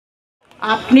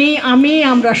আপনি আমি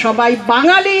আমরা সবাই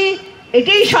বাঙালি,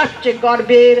 এটাই সবচেয়ে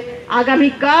গর্বের।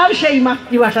 আগামীকাল সেই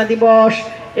মাতৃভাষা দিবস,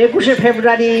 21শে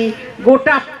ফেব্রুয়ারি।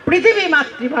 গোটা পৃথিবী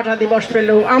মাতৃভাষা দিবস পেল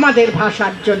আমাদের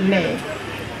ভাষার জন্যে।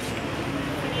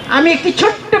 আমি একটি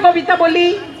ছোট্ট কবিতা বলি,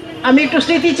 আমি একটু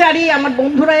স্মৃতিচারী। আমার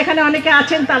বন্ধুরা এখানে অনেকে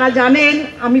আছেন, তারা জানেন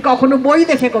আমি কখনো বই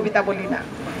দেখে কবিতা বলি না।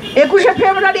 21শে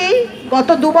ফেব্রুয়ারি গত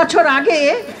 2 বছর আগে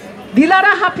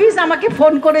দিলারা হাফিজ আমাকে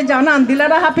ফোন করে জানান,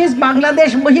 দিলারা হাফিজ বাংলাদেশ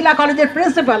মহিলা কলেজের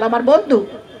প্রিন্সিপাল, আমার বন্ধু,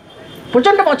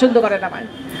 প্রচণ্ড পছন্দ করেন আমায়,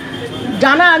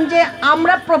 জানান যে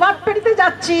আমরা প্রভাত ফেরিতে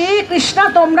যাচ্ছি, কৃষ্ণা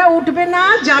তোমরা উঠবে না,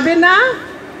 যাবে না?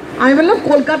 আমি বললাম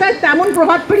কলকাতায় তেমন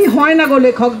প্রভাত ফেরি হয় না গো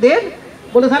লেখকদের।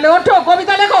 বলে তাহলে ওঠো,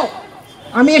 কবিতা লেখো,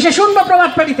 আমি এসে শুনবো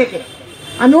প্রভাত ফেরি থেকে।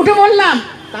 আমি উঠে বললাম,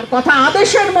 তার কথা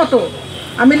আদেশের মতো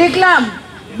আমি লিখলাম,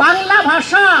 বাংলা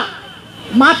ভাষা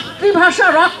মাতৃভাষা,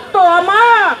 রক্ত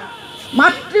আমার,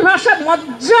 মাতৃভাষা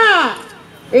মজ্জা,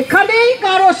 এখানেই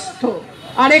কারস্থ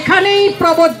আর এখানেই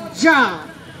প্রবজ্জা।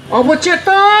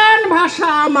 অবচেতন ভাষা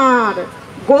আমার,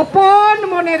 গোপন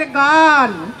মনের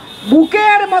গান,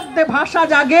 বুকের মধ্যে ভাষা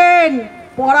জাগেন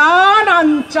পরাণ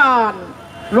আনচান।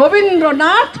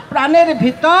 রবীন্দ্রনাথ প্রাণের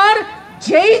ভিতর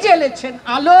যেই জ্বেলেছেন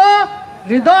আলো,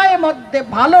 হৃদয়ের মধ্যে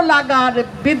ভালো লাগার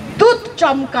বিদ্যুৎ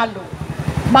চমকালো।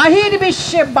 বাহির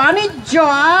বিশ্বে বাণিজ্য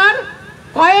আর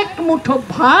কয়েক মুঠো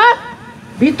ভাত,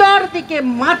 ভিতর দিকে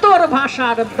মাতর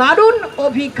ভাষার দারুণ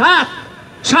অভিঘাত।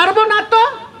 ছাড়ব না তো,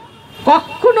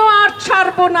 কখনো আর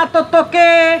ছাড়ব না তো তোকে,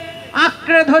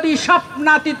 আঁকড়ে ধরি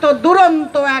স্বপ্নাতীত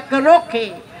দুরন্ত এক রোখে।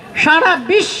 সারা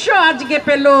বিশ্ব আজকে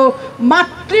পেল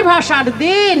মাতৃভাষার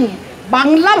দিন,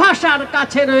 বাংলা ভাষার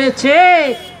কাছে রয়েছে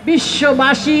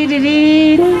বিশ্ববাসীর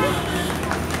ঋণ।